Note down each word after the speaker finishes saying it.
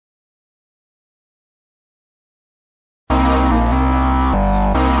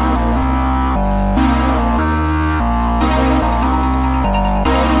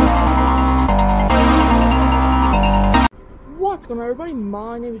going on, everybody?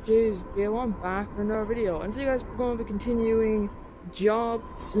 My name is Jays. I'm back for another video, and today guys, we're going to be continuing Job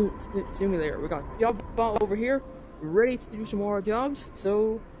Simulator. We got JobBot over here, ready to do some more jobs,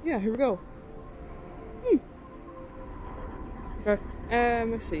 so yeah, here we go. Okay,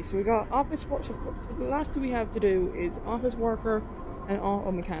 let's see, so we got office worker, so the last two we have to do is office worker and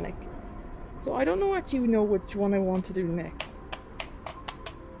auto mechanic. So I don't actually know which one I want to do next.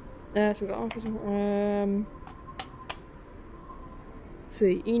 So we got office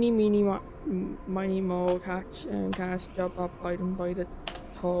see, eeny, meeny, miny, mo, catch, job up, bite it,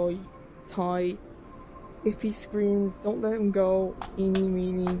 tie. If he screams, don't let him go, eeny,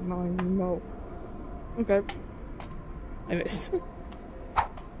 meeny, miny, mo. Okay. I missed.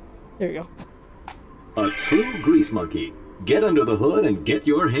 There we go. A true grease monkey. Get under the hood and get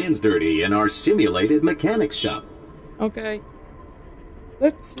your hands dirty in our simulated mechanics shop. Okay.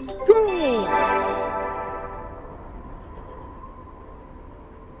 Let's go!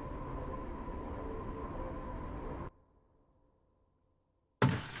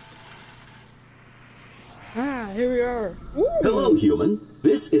 Here we are. Woo! Hello, human.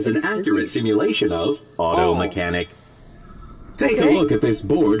 This is an accurate simulation of auto mechanic. Take a look at this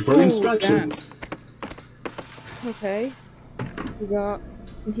board for instructions. Damn. Okay. We got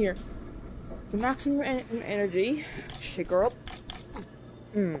in here. The maximum energy. Shake her up.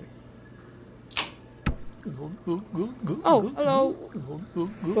 Oh, hello.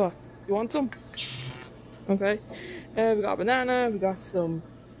 What? You want some? Okay. We got a banana. We got some.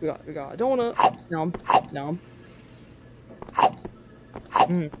 We got a donut. Nom.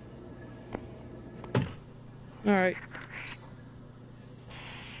 Alright.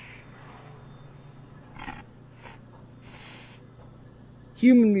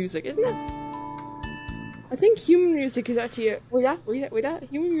 Human music, isn't it? I think human music is actually a... Wait, that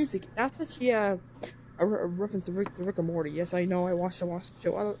human music, that's actually a reference to Rick and Morty. Yes, I know, I watched the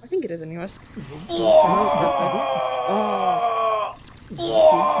show. I think it is anyways.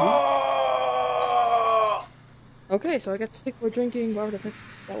 Okay, so I get sick for drinking, whatever the frick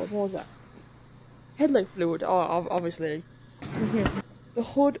that was. What was that? Headlight fluid, obviously. Here. The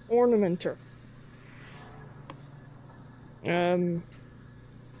hood ornamenter. Let's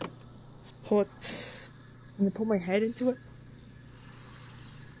put... I'm gonna put my head into it.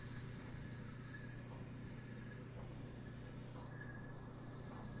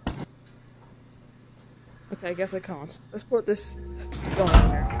 Okay, I guess I can't. Let's put this gun in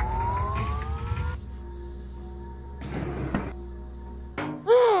there.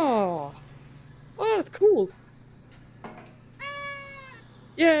 That's cool.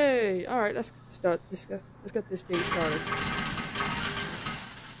 Yay! Alright, let's start this. Let's get this day started.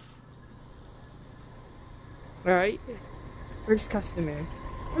 Alright. Where's customer?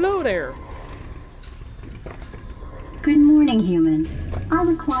 Hello there! Good morning, human. I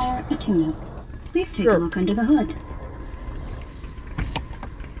require a tune-up. Please take a look under the hood.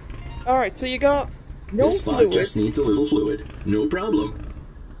 Alright, so you got no this fluid. This just needs a little fluid. No problem.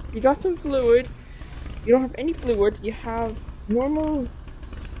 You got some fluid. You don't have any fluid. You have normal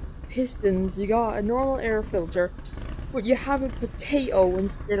pistons. You got a normal air filter. But you have a potato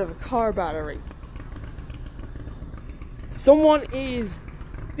instead of a car battery. This woman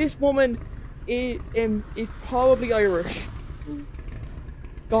is probably Irish.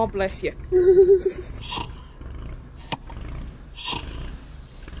 God bless you.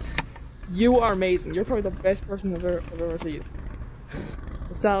 You are amazing. You're probably the best person I've ever seen.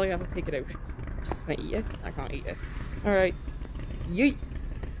 But sadly, I have to take it out. Can I eat it? I can't eat it. Alright. Yeet!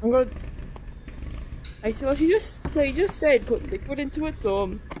 I'm gonna... Well, he just said put liquid into it,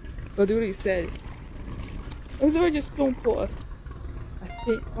 so I'll do what he said. What if I just don't put a...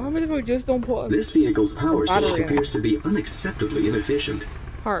 What if I just don't put a... This vehicle's power source appears to be unacceptably inefficient.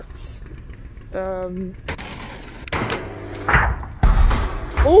 Parts. Oh!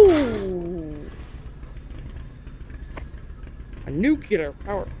 A nuclear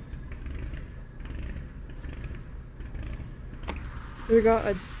power. We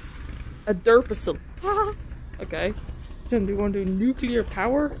got a Duracell. Okay. Do you want to do nuclear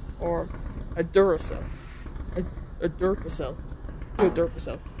power or a Duracell? A Duracell. Do a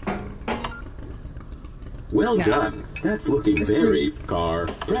Duracell. Well done. That's looking very car.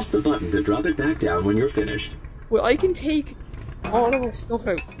 Press the button to drop it back down when you're finished. Well, I can take all of our stuff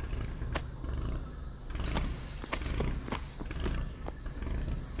out.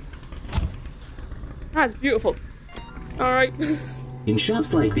 That's beautiful. Alright. In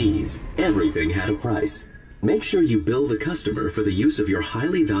shops like these, everything had a price. Make sure you bill the customer for the use of your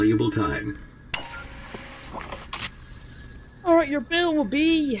highly valuable time. Alright, your bill will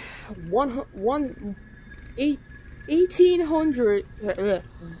be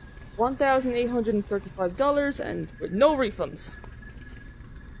 $1,835 and with no refunds.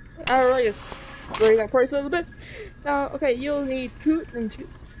 Alright, it's raising that price a little bit. Now, okay, you'll need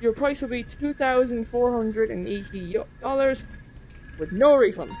your price will be $2,480 with no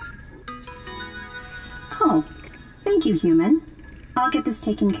refunds. Oh, thank you, human. I'll get this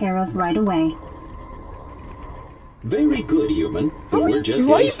taken care of right away. Very good, human. But How are we're you just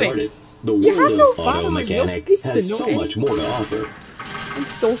driving? getting started. The You world have no of auto battery, mechanic no has piston, so no much more to offer. I'm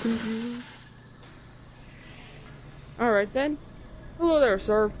so confused. Alright then. Hello there,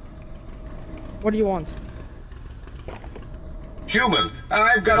 sir. What do you want? Human,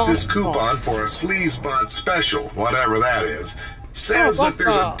 I've got this coupon for a Sleazebot special, whatever that is. Says that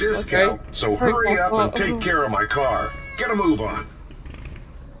there's a discount, so hurry up and take care of my car. Get a move on.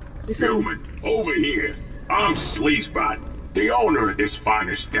 Human, over here. I'm Sleazebot, the owner of this fine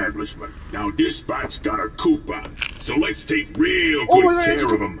establishment. Now this spot's got a coupon, so let's take real good care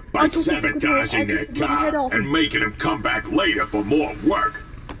of them by sabotaging their car and making them come back later for more work.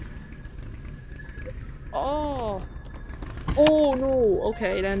 Oh. Oh no,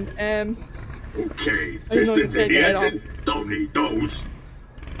 okay then, Okay, I didn't know you pistons said in the that at engine, don't need those.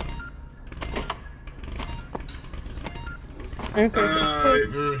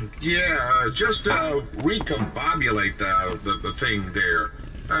 Yeah, just recombobulate the thing there.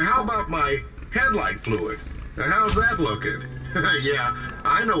 How about my headlight fluid? How's that looking? Yeah,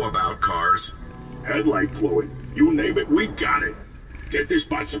 I know about cars. Headlight fluid, you name it, we got it. Get this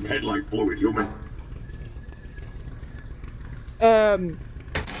spot some headlight fluid, human.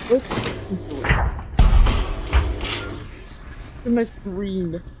 what's a nice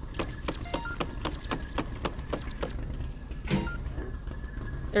green.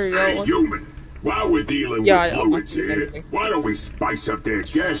 There you Hey, go. human, while we're dealing Yeah, with I'll fluids do here, anything. why don't we spice up their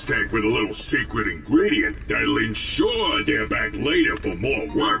gas tank with a little secret ingredient that'll ensure they're back later for more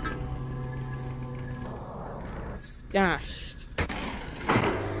work? Stash.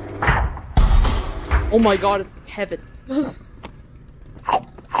 Oh my god, it's heaven.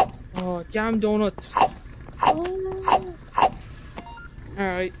 Oh, jam donuts. Oh.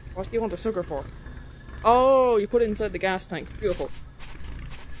 Alright, what do you want the sugar for? Oh, you put it inside the gas tank. Beautiful.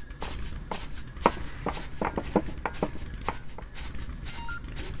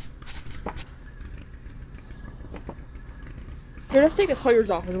 Here, let's take the tires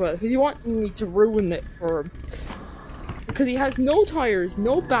off as well, because you want me to ruin it for him. Because he has no tires,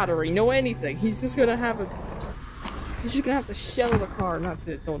 no battery, no anything. He's just gonna have to shell the car and that's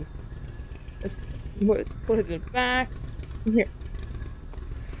it, done. Let's put it in the back. In here.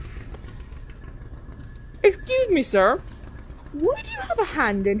 Excuse me, sir. Why do you have a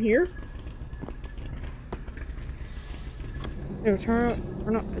hand in here? Here, turn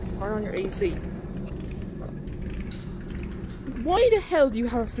on your AC. Why the hell do you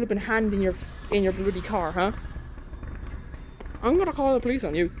have a flippin' hand in your bloody car, huh? I'm gonna call the police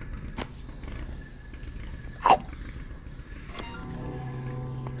on you.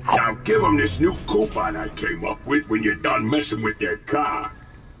 Now give them this new coupon I came up with when you're done messing with their car.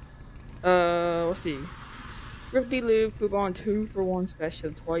 Let's see. Rip Lube coupon 2 for 1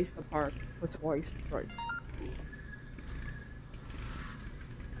 special, twice the part for twice the price.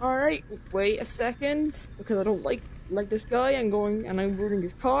 Alright, wait a second, because I don't like this guy. I'm ruining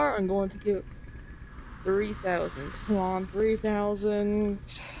his car. I'm going to give 3,000. Come on, 3,000.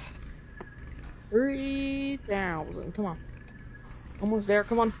 3,000. Come on. Almost there.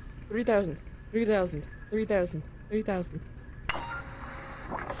 Come on. 3,000. 3,000. 3,000. 3,000.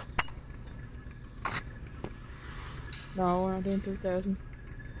 No, we're not doing 3,000.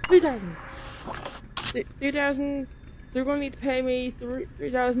 3,000. 3,000. So you're going to need to pay me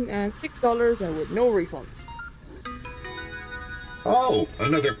 $3,006 and with no refunds. Oh,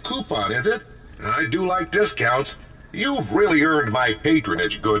 another coupon, is it? I do like discounts. You've really earned my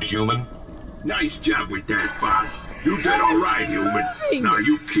patronage, good human. Nice job with that, Bob. You did all right, human. Now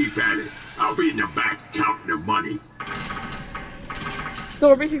you keep at it. I'll be in the back counting the money. So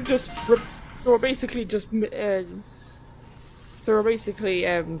we're basically the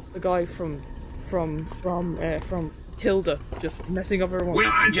guy from Tilda, just messing up everyone.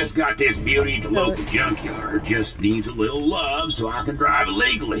 Well, I just got this beauty at the local junkyard. Just needs a little love so I can drive it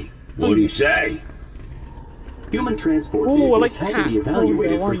legally. What do you say? Human transport Ooh, vehicles like had that. to be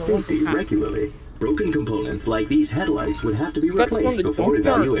evaluated Oh, yeah, for safety that. regularly. Broken components like these headlights would have to be That's from replaced the before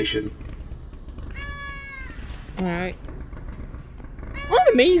junkyard. evaluation. Alright.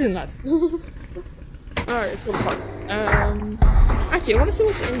 What amazing, lads. Alright, let's go park. Actually, I want to see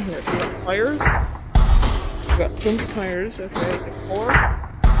what's in here. So we got tires. We got tons of tires. Okay, got 4.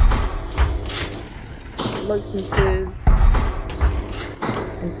 licenses.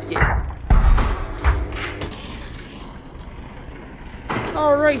 And yeah.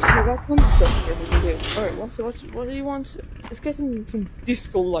 Alright, we got tons of stuff here we can do. Alright, what do you want? Let's get some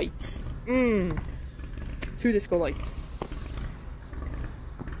disco lights. 2 disco lights.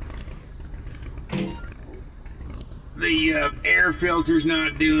 The air filter's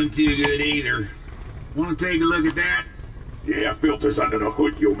not doing too good either. Want to take a look at that? Yeah, filter's under the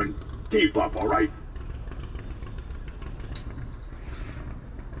hood, human. Keep up, alright?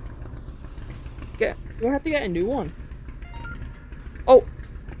 You have to get a new one. Oh!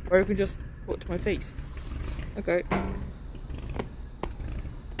 Or you can just put it to my face. Okay.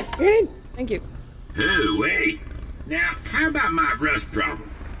 Get in! Thank you. Oh, wait. Now, how about my rust problem?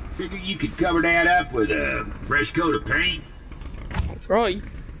 Figure you could cover that up with a fresh coat of paint? I'll try.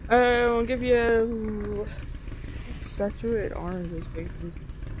 I'll give you saturated orange spaces.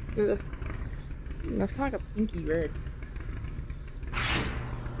 That's kind of like a pinky red.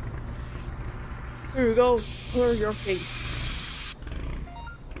 Here we go. Clear your face.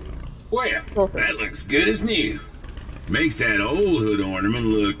 Well, Perfect. that looks good as new. Makes that old hood ornament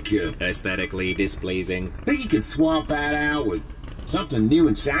look Aesthetically displeasing. think you could swap that out with something new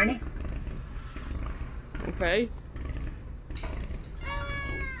and shiny? Okay.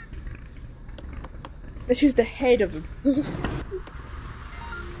 Let's use the head of him. What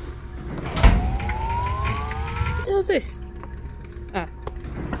the hell is this? Ah.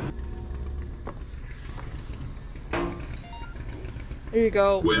 There you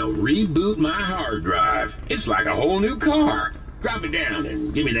go. Well, reboot my hard drive. It's like a whole new car. Drop it down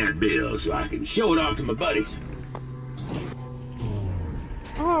and give me that bill so I can show it off to my buddies.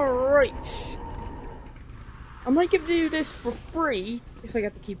 Alright. I might give you this for free if I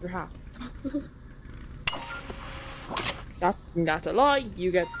get to keep your hat. That's a lie.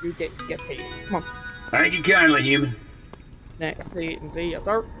 You get paid. Come on. Thank you kindly, human. Next, see and see, yes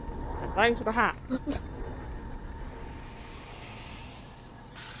sir. And thanks for the hat.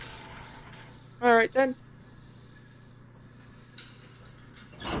 Alright then.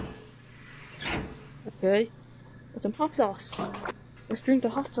 Okay. With some hot sauce. Let's drink the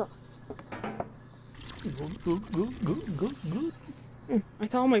hot sauce. I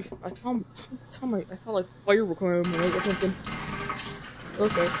thought like fire was coming out of my leg or something.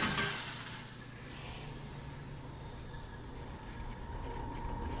 Okay.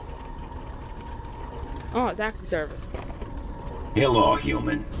 Oh, it's active service. Hello,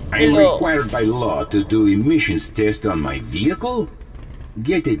 human. I'm Hello. required by law to do emissions test on my vehicle.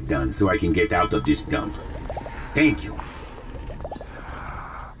 Get it done so I can get out of this dump. Thank you.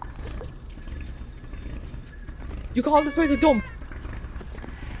 You called it for the dump.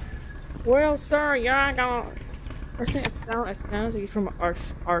 Well, sir, yeah, I got. It sounds like he's from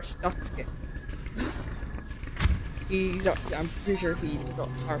Arstotzka. I'm pretty sure he's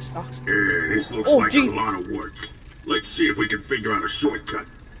Arstotzka. This looks Oh, like jeez. a lot of work. Let's see if we can figure out a shortcut.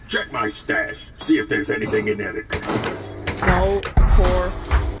 Check my stash. See if there's anything in there that could help us. No,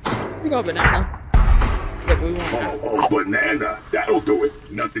 we got a banana. Yeah, we want that. Oh, banana. That'll do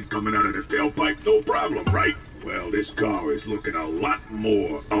it. Nothing coming out of the tailpipe, no problem, right? Well, this car is looking a lot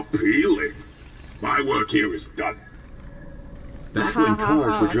more appealing. My work here is done. Back when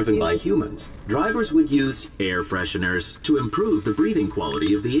cars were driven by humans, drivers would use air fresheners to improve the breathing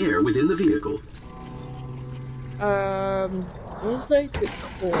quality of the air within the vehicle. What's like the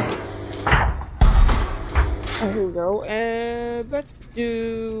core? Oh, here we go. Let's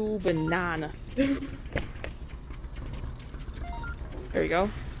do banana. There we go.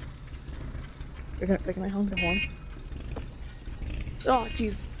 Can I honk the horn? Oh,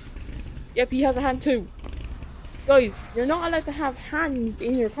 jeez. Yep, he has a hand too. Guys, you're not allowed to have hands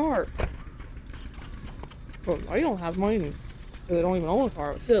in your car. Well, I don't have mine because I don't even own a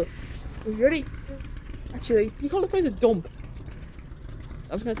car, but still. Are you ready? Actually, you call the place a dump.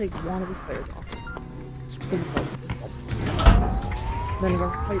 I'm just gonna take one of these players off. Then I'm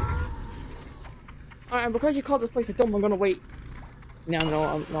gonna play. Alright, and because you called this place a dump, I'm gonna wait. No,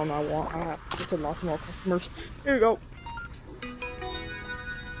 I won't. I have just a lot more customers. Here we go.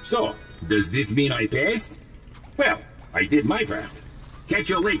 So, does this mean I passed? Well, I did my part. Catch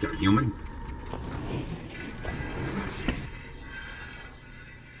you later, human.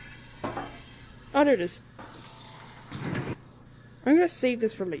 Oh, there it is. I'm gonna save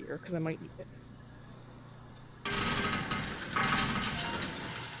this for later because I might need it.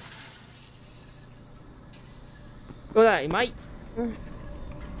 Go there, mate.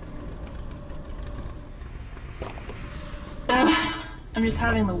 I'm just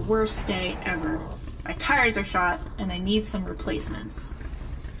having the worst day ever. My tires are shot and I need some replacements.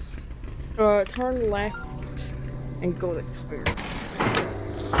 Turn left and go to tires.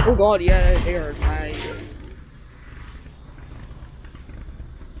 Oh god, yeah, they are nice.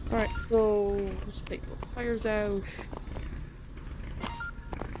 Alright, so let's take the tires out.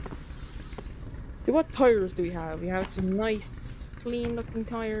 See, what tires do we have? We have some nice, clean looking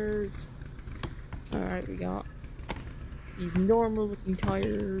tires. Alright, we got these normal looking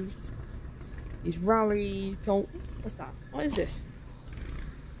tires. These rally. Don't. What's that? What is this?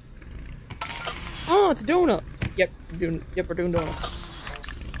 Oh, it's a donut! Yep, we're doing donuts.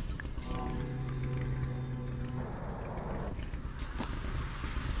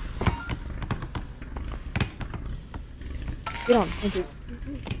 Get on, thank you.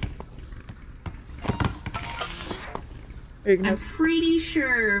 I'm pretty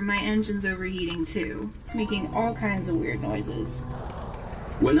sure my engine's overheating too. It's making all kinds of weird noises.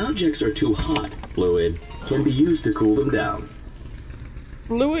 When objects are too hot, fluid can be used to cool them down.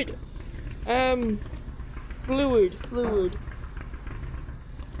 Fluid. Fluid.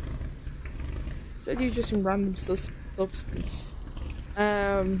 Said you just some random substance.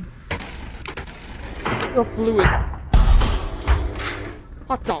 Your fluid.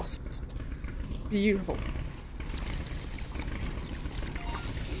 Hot sauce. Beautiful.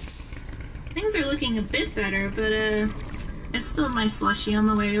 Things are looking a bit better, but I spilled my slushie on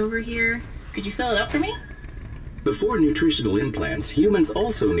the way over here. Could you fill it up for me? Before nutritional implants, humans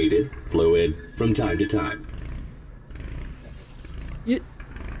also needed fluid from time to time.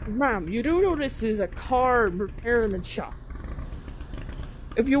 Ma'am, you do know this is a car repairman shop.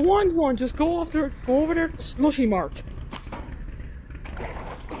 If you want one, just go over there to Slushy Mart.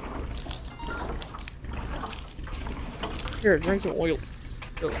 Here, drink some oil.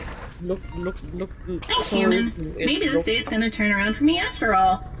 Look. Thanks, human. Maybe this day's gonna turn around for me after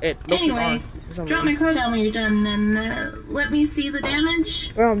all. Anyway, drop my car down when you're done and let me see the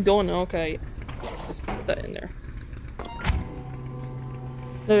damage. Well, I'm done, okay. Just put that in there.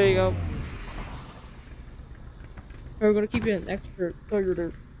 There you go. We're gonna keep you an extra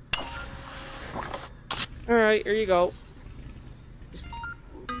tire. Alright, here you go.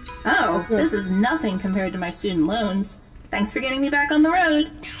 Oh, this is nothing compared to my student loans. Thanks for getting me back on the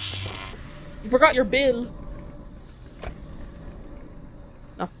road. You forgot your bill.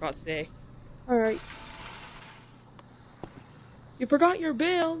 Not for God's sake. Alright. You forgot your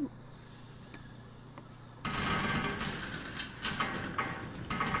bill.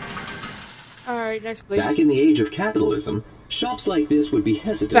 Alright, next please. Back in the age of capitalism, shops like this would be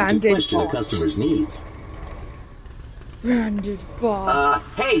hesitant to question a customer's needs. Branded box.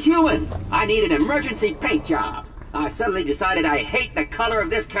 Hey human! I need an emergency paint job. I suddenly decided I hate the color of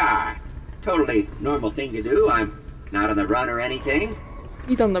this car. Totally normal thing to do. I'm not on the run or anything.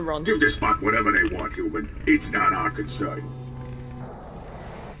 He's on the run. Give this spot whatever they want, human. It's not our concern.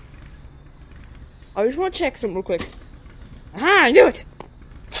 I just want to check something real quick. Ah, I knew it!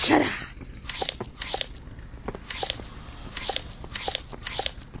 Shut up!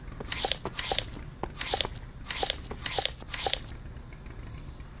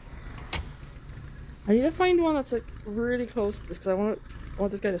 I need to find one that's like really close to this because I want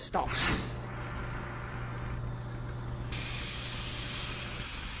this guy to stop.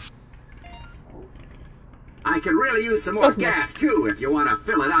 I could really use some more gas too if you want to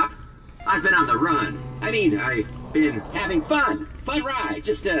fill it up. I've been on the run. I mean, I've been having fun. Fun ride.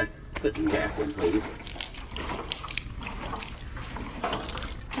 Just put some gas in, please.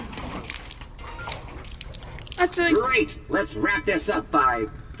 Actually, great. Let's wrap this up by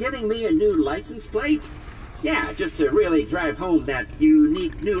giving me a new license plate. Yeah, just to really drive home that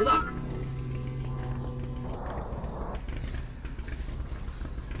unique new look.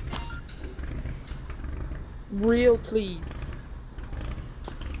 real please.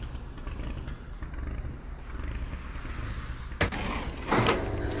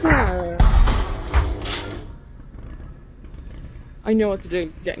 I know what to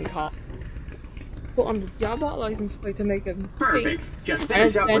do, getting caught. Put on the job license plate to make it perfect. Just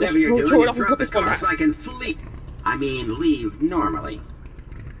finish up whatever you're doing and drop the car so I can leave normally.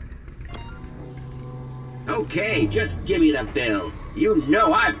 Okay, just give me the bill. You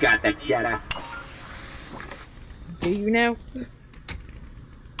know I've got the cheddar. Do you now?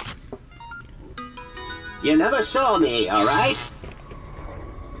 You never saw me, alright?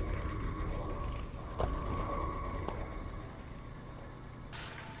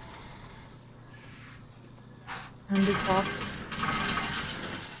 $100.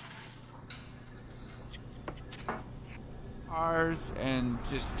 Cars and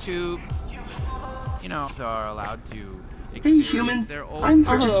just two, are allowed to. Hey human, I'm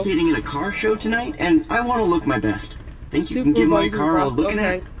participating in a car show tonight, and I want to look my best. Think you can give my car a look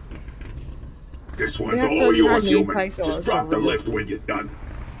at it? This one's all yours, human. Just drop the lift when you're done.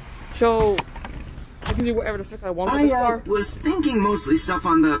 So, I can do whatever the fuck I want with this car? I was thinking mostly stuff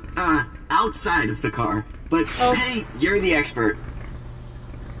on the, outside of the car. But, hey, you're the expert.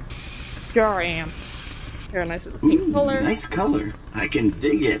 Sure I am. Here, nice little pink color. Nice color. I can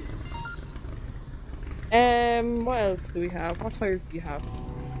dig it. What else do we have? What tires do you have?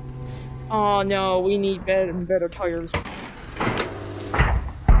 Oh no, we need better tires.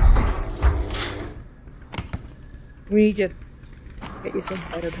 We need to get you some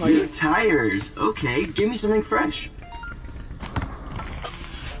better tires. New tires. Okay, give me something fresh.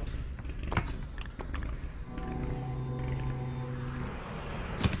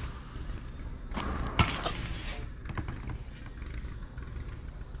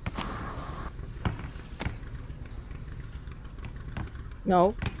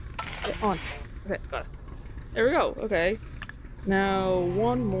 No. Get on. Okay, got it. There we go. Okay. Now,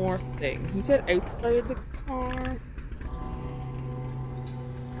 one more thing. He said outside the car.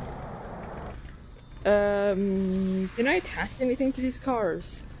 Can I attach anything to these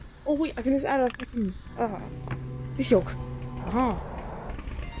cars? Oh wait, I can just add a fucking, fish yoke.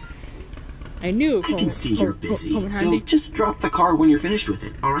 I knew. I can see you're busy, so just drop the car when you're finished with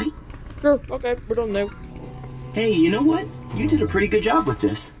it, alright? Sure, okay, we're done now. Hey, you know what? You did a pretty good job with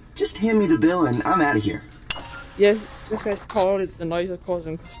this. Just hand me the bill and I'm out of here. Yes, this guy's probably the nicest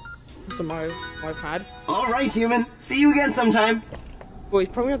cousin I've had. Alright, human. See you again sometime. Well, he's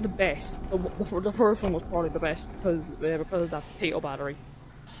probably not the best. The first one was probably the best because of that potato battery.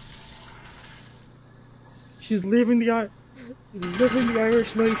 She's living the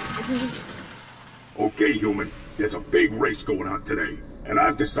Irish life. Okay, human. There's a big race going on today, and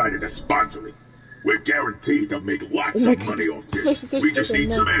I've decided to sponsor it. We're guaranteed to make lots of money off this. We just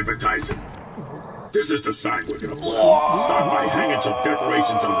need some advertising. This is the sign we're gonna put. Start by hanging some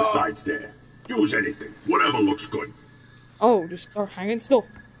decorations on the sides there. Use anything, whatever looks good. Oh, just start hanging stuff.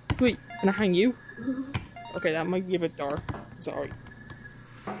 Sweet. Can I hang you? Okay, that might be a bit dark. Sorry.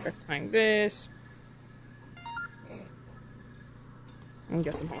 Let's hang this. And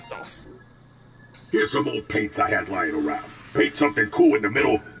get some hot sauce. Here's some old paints I had lying around. Paint something cool in the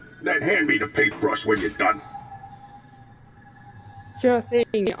middle, then hand me the paintbrush when you're done. Sure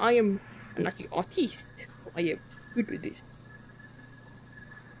thing. I am an artist, so I am good with this.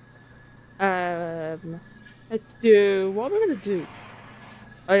 Let's do. What am I gonna do?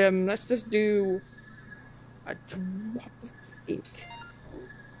 Let's just do a drop of ink.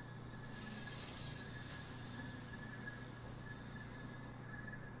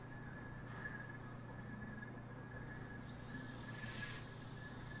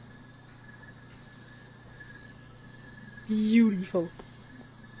 Beautiful.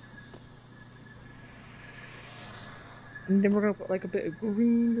 And then we're gonna put like a bit of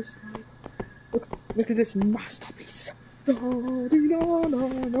green this side. Look at this masterpiece.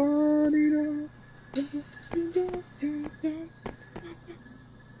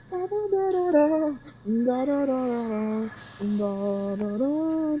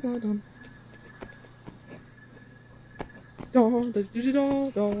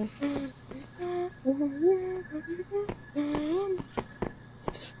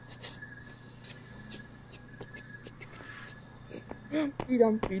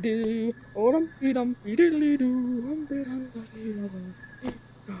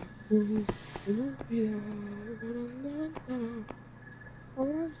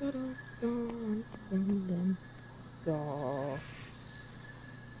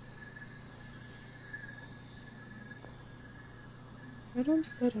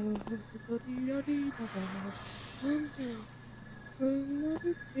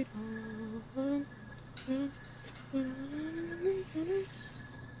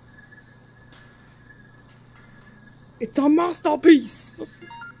 It's a masterpiece!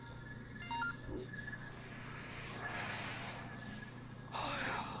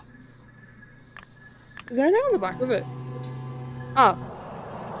 Is there anything on the back of it? Ah.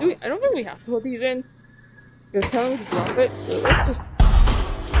 I don't think we have to put these in. You're telling me to drop it. Let's just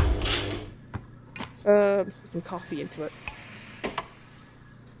put some coffee into it.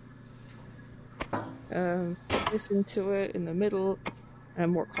 Put this into it in the middle,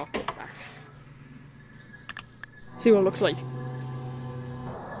 and more coffee at the back. See what it looks like.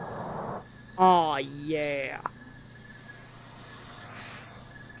 Oh yeah.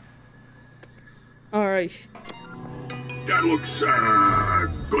 Alright. That looks,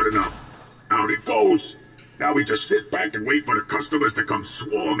 good enough. Out it goes. Now we just sit back and wait for the customers to come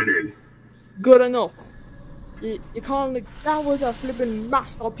swarming in. Good enough. You call it, that was a flippin'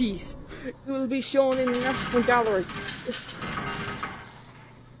 masterpiece. It will be shown in the National Gallery.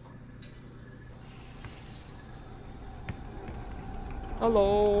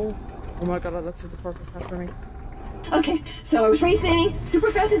 Hello. Oh my god, that looks like the perfect path for me. Okay, so I was racing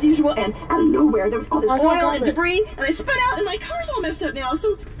super fast as usual, and out of nowhere there was all this oil and debris, and I spun out, and my car's all messed up now.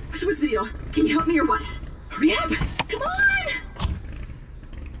 So what's the deal? Can you help me or what? Hurry up! Come on!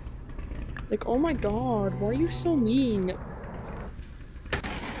 Like, oh my god, why are you so mean?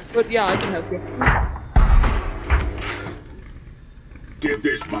 But yeah, I can help you. Give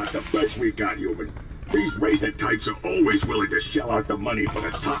this bot the best we got, human. These racing types are always willing to shell out the money for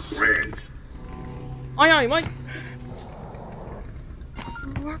the top brands. Aye, aye, mate.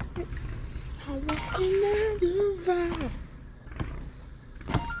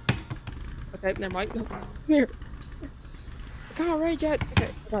 Okay, never mind. No, come here. I can't rage yet. Okay,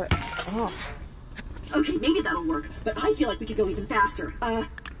 I got it. Oh. Okay, maybe that'll work, but I feel like we could go even faster.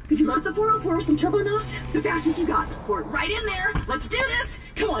 Could you load the 404 with some turbo NOS? The fastest you got. Pour it right in there. Let's do this.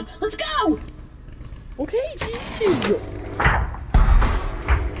 Come on, let's go. Okay, jeez.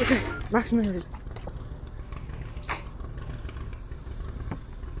 Okay, maximum energy.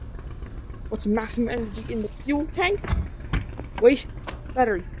 What's maximum energy in the fuel tank? Wait,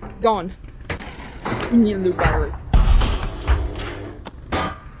 battery gone. We need a new battery.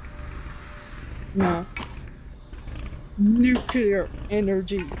 No. Nuclear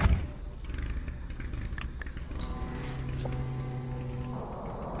energy.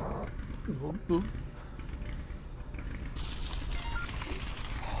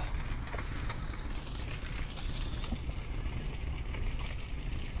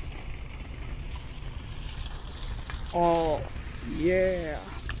 Oh, yeah.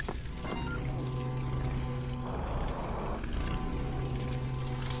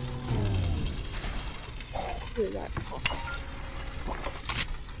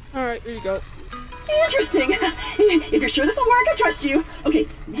 Alright, there you go. Interesting. If you're sure this will work, I trust you. Okay,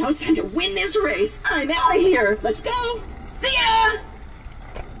 now it's time to win this race. I'm out of here. Let's go. See ya!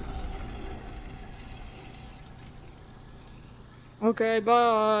 Okay,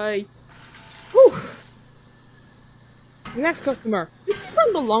 bye. Whew. Next customer. This is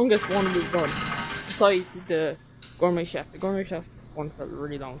from the longest one we've done. Besides the gourmet chef. The gourmet chef one felt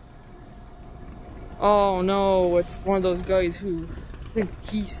really long. Oh no, it's one of those guys who think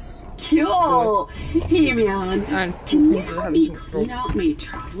he's cool. Hey man, and can you help me clean out my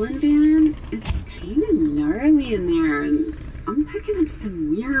traveling van? It's kind of gnarly in there, and I'm picking up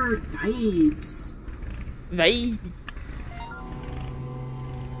some weird vibes.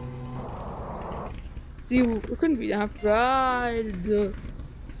 See, we couldn't be that fried.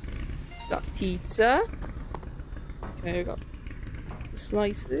 Got pizza. Okay, I got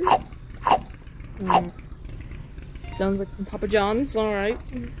slices. Sounds like from Papa John's, alright.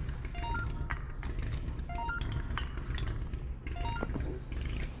 You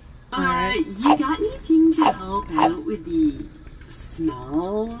got anything to help out with the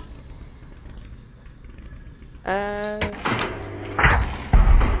smell?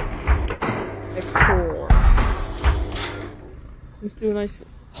 Decor. Let's do a nice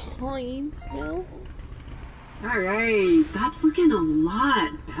pine smell. Alright, that's looking a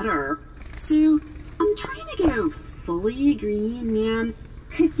lot better. So, I'm trying to go fully green, man.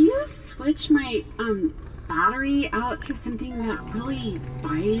 Could you switch my, battery out to something that really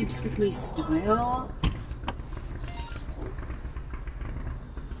vibes with my style?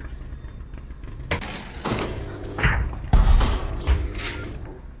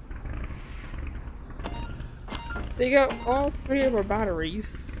 So you got all three of our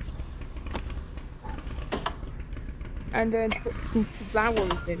batteries. And then put some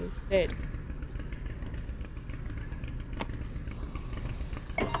flowers in instead.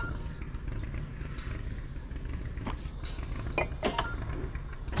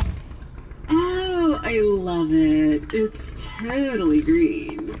 Oh, I love it. It's totally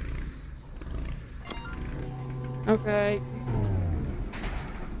green. Okay.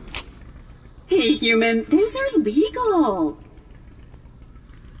 Hey, human, those are legal.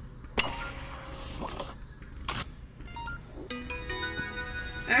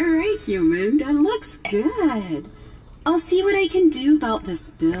 Alright, human, that looks good. I'll see what I can do about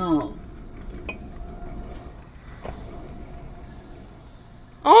this bill.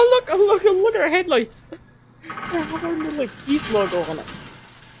 Oh, look at our headlights. They have our little peace logo on it.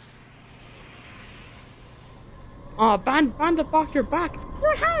 Oh, bandit back your back.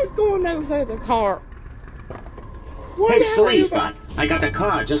 Your hair's going outside the car. Hey, Sleazebot, I got the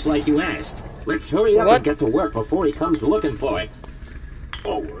car just like you asked. Let's hurry up and get to work before he comes looking for it.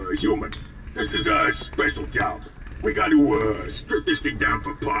 Oh, human, this is a special job. We got to strip this thing down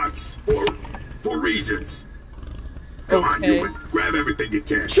for parts, for reasons. Come on, human, grab everything you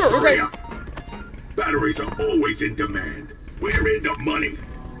can. Sure, hurry up. Batteries are always in demand. Where is the money?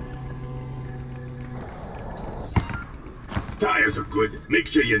 Tires are good. Make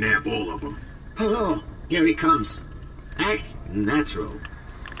sure you nab all of them. Hello, here he comes. Act natural.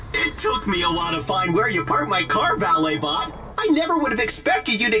 It took me a while to find where you parked my car, Valet Bot. I never would have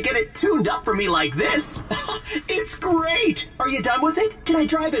expected you to get it tuned up for me like this. It's great. Are you done with it? Can I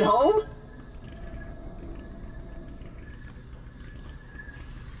drive it home?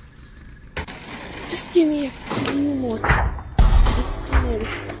 Just give me a few more.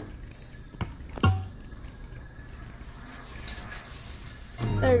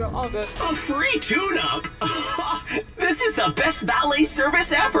 There you go, all good. A free tune-up? This is the best valet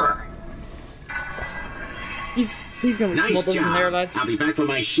service ever! He's gonna nice smuggle in there, lads. I'll be back for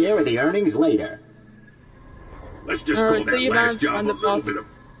my share of the earnings later. Let's just call that last job a little bit of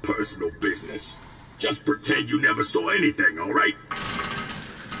personal business. Just pretend you never saw anything, alright?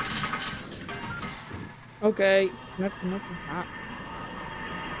 Okay, nothing that.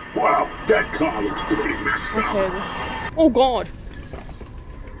 Wow, that car looks pretty messed up. Oh god!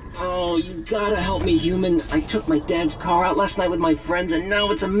 Oh, you gotta help me, human. I took my dad's car out last night with my friends, and now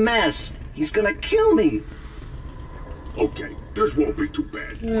it's a mess. He's gonna kill me. Okay, this won't be too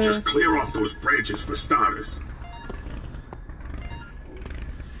bad. Just clear off those branches for starters.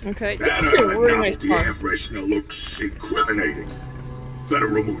 Okay, this That is a really nice novelty car. air freshener looks incriminating. Better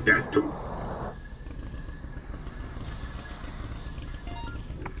remove that too.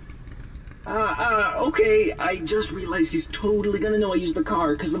 Okay, I just realized he's totally gonna know I used the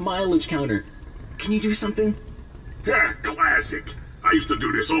car because the mileage counter. Can you do something? Yeah, classic. I used to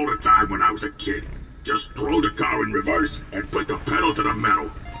do this all the time when I was a kid. Just throw the car in reverse and put the pedal to the metal.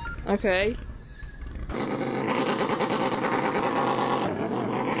 Okay.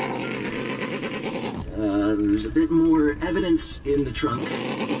 There's a bit more evidence in the trunk.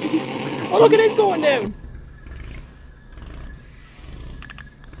 Oh, look at it going down!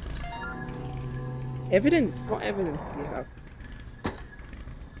 Evidence? What evidence do you have?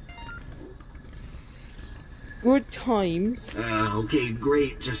 Good times. Okay,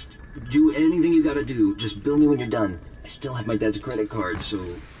 great. Just do anything you gotta do. Just bill me when you're done. I still have my dad's credit card,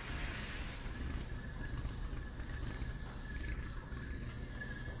 so...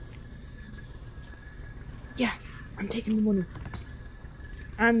 Yeah, I'm taking the money.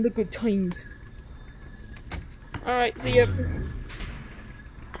 And the good times. Alright, see ya.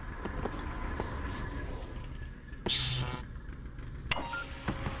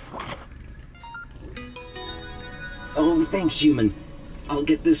 Oh, thanks, human. I'll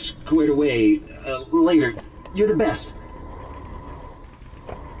get this squared away later. You're the best.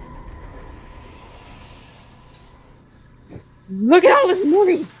 Look at all this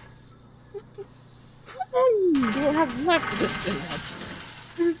money! How long do I have left of this thing?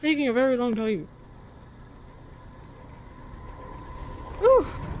 This is taking a very long time. Ooh.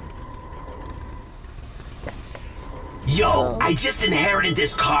 Yo, I just inherited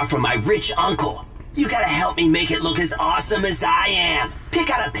this car from my rich uncle. You gotta help me make it look as awesome as I am. Pick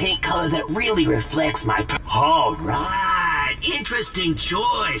out a paint color that really reflects my... Alright, interesting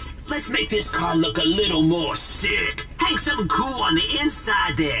choice. Let's make this car look a little more sick. Hang something cool on the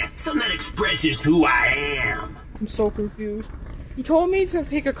inside there. Something that expresses who I am. I'm so confused. He told me to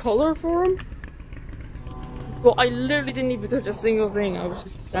pick a color for him. But I literally didn't even touch a single thing. I was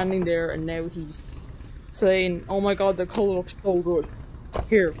just standing there and now he's saying, oh my god, the color looks so good.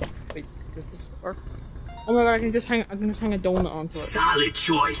 Here. Wait, does this work? Oh my god, I can just hang a donut onto it. Solid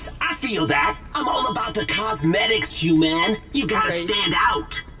choice. I feel that. I'm all about the cosmetics, human. You gotta stand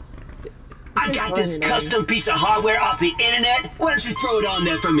out. I got this custom piece of hardware off the internet. Why don't you throw it on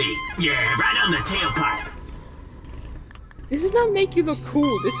there for me? Yeah, right on the tailpipe. This does not make you look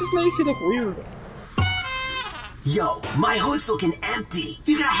cool. This just makes you look weird. Yo, my hood's looking empty.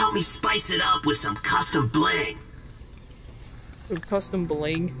 You gotta help me spice it up with some custom bling. Some custom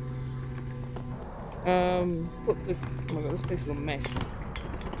bling. Let's put this. Oh my god, this place is a mess.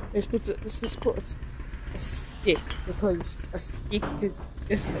 Let's just put a stick because a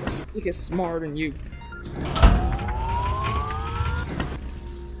stick is smarter than you.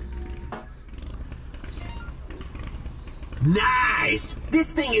 Nice!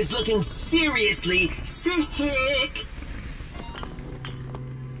 This thing is looking seriously sick!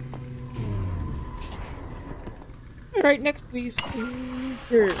 Alright, next please.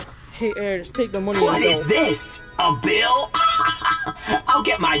 Here, hey, just take the money. What is this? A bill? I'll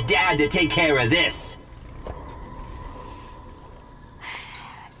get my dad to take care of this.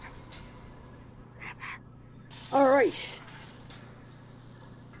 Alright.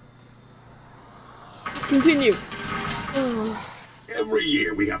 Let's continue. Every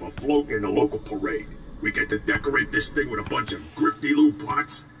year we have a float in the local parade. We get to decorate this thing with a bunch of grifty loot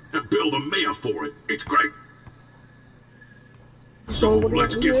pots and build a mayor for it. It's great. So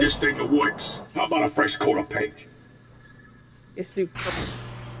let's give this thing the woods. How about a fresh coat of paint? Let's do purple.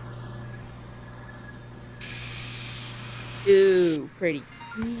 Ooh, pretty.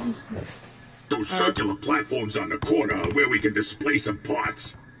 Those circular platforms on the corner are where we can display some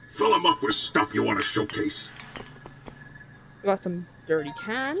parts. Fill them up with stuff you want to showcase. We got some dirty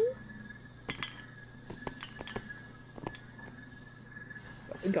can.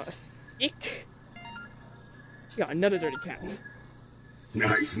 We got a stick. We got another dirty can.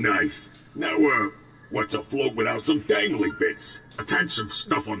 Nice, nice. Now, what's a float without some dangly bits? Attach some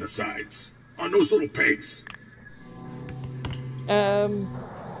stuff on the sides. On those little pegs.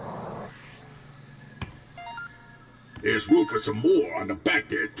 There's room for some more on the back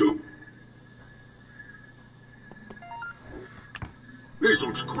there, too. This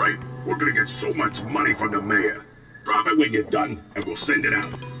looks great. We're gonna get so much money from the mayor. Drop it when you're done, and we'll send it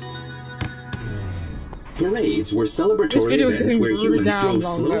out. Parades were celebratory events where humans drove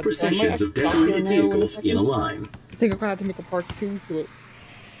slow processions of decorated vehicles in a line. I think I'm gonna have to make a part 2 to it.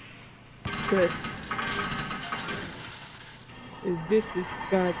 This is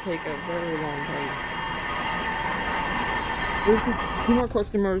gonna take a very long time. There's 2 more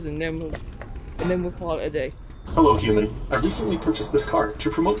customers, and then we'll call it a day. Hello, human. I recently purchased this car to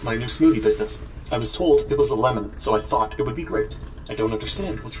promote my new smoothie business. I was told it was a lemon, so I thought it would be great. I don't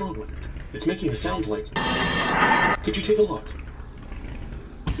understand what's wrong with it. It's making a sound like... Could you take a look?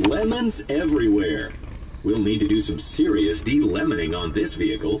 Lemons everywhere. We'll need to do some serious de-lemoning on this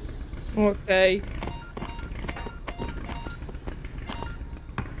vehicle. Okay.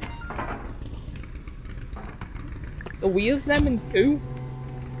 The wheels lemons too?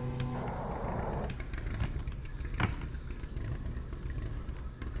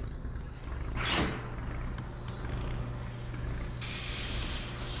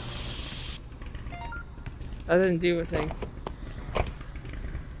 I didn't do a thing.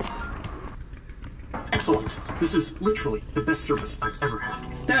 Excellent. This is literally the best service I've ever had.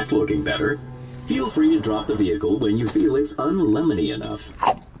 That's looking better. Feel free to drop the vehicle when you feel it's unlemony enough.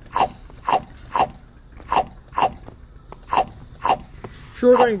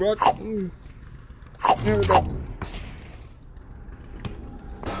 Sure thing, bro. There we go.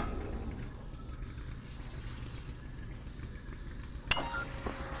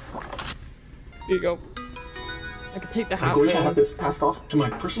 Here you go. I can take the hat. I'm going to have this passed off to my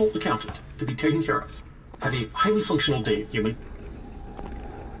personal accountant to be taken care of. Have a highly functional day, human.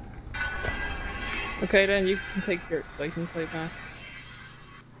 Okay, then you can take your license plate back.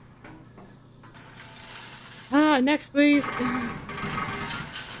 Next, please.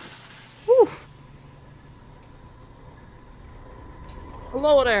 Whew.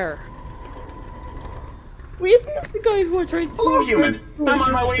 Hello there. Wait, isn't this the guy who I tried to... Hello, human. I'm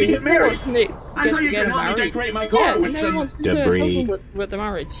on my way to get married. I thought you could help me decorate my car with some debris. With the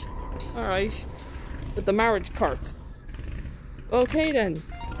marriage. Alright. With the marriage cart. Okay, then.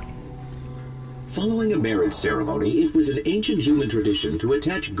 Following a marriage ceremony, it was an ancient human tradition to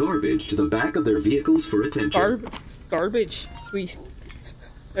attach garbage to the back of their vehicles for attention. Garbage. Sweet.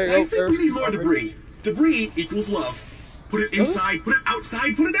 There you I go. think we need more debris. Debris equals love. Put it inside, put it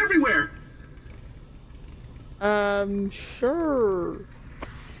outside, put it everywhere. Sure.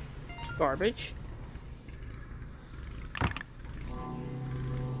 Garbage.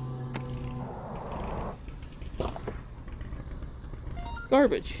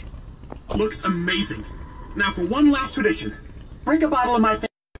 Garbage. Looks amazing. Now for one last tradition. Bring a bottle of my face.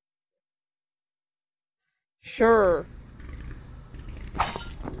 Sure.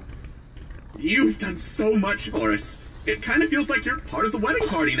 You've done so much for us. It kind of feels like you're part of the wedding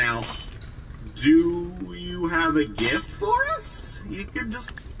party now. Do you have a gift for us? You could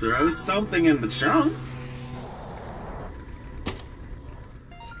just throw something in the trunk.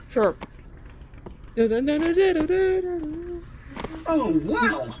 Sure. Oh,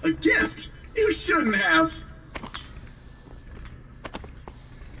 wow! A gift! You shouldn't have!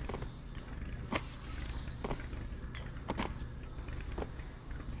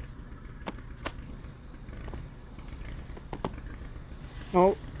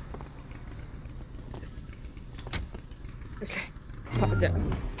 Oh. Okay. Pop it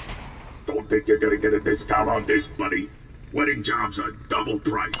down. Don't think you're gonna get a discount on this, buddy. Wedding jobs are double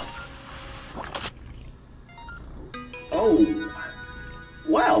price. Oh.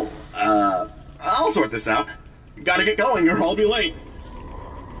 Well, I'll sort this out. Gotta get going or I'll be late.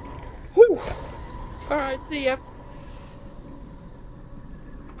 Whew. Alright, see ya.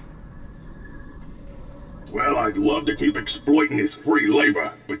 Well, I'd love to keep exploiting this free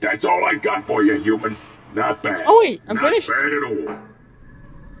labor, but that's all I got for you, human. Not bad. Oh wait, I'm finished. Not bad at all.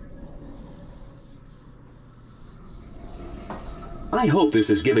 I hope this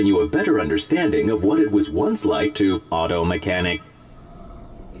has given you a better understanding of what it was once like to auto mechanic.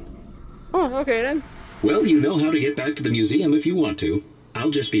 Oh, okay then. Well, you know how to get back to the museum if you want to. I'll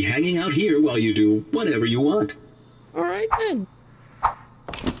just be hanging out here while you do whatever you want. Alright then.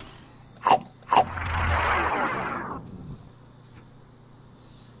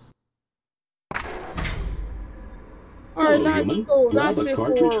 Hello, human. Grab a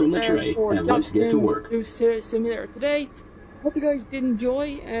cartridge from the tray and let's get to work. Simulator today. Hope you guys did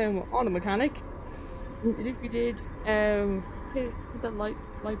enjoy Auto Mechanic. And if you did, hit that like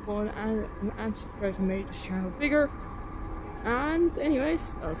button and subscribe to make this channel bigger. And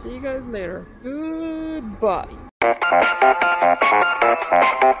anyways, I'll see you guys later. Goodbye.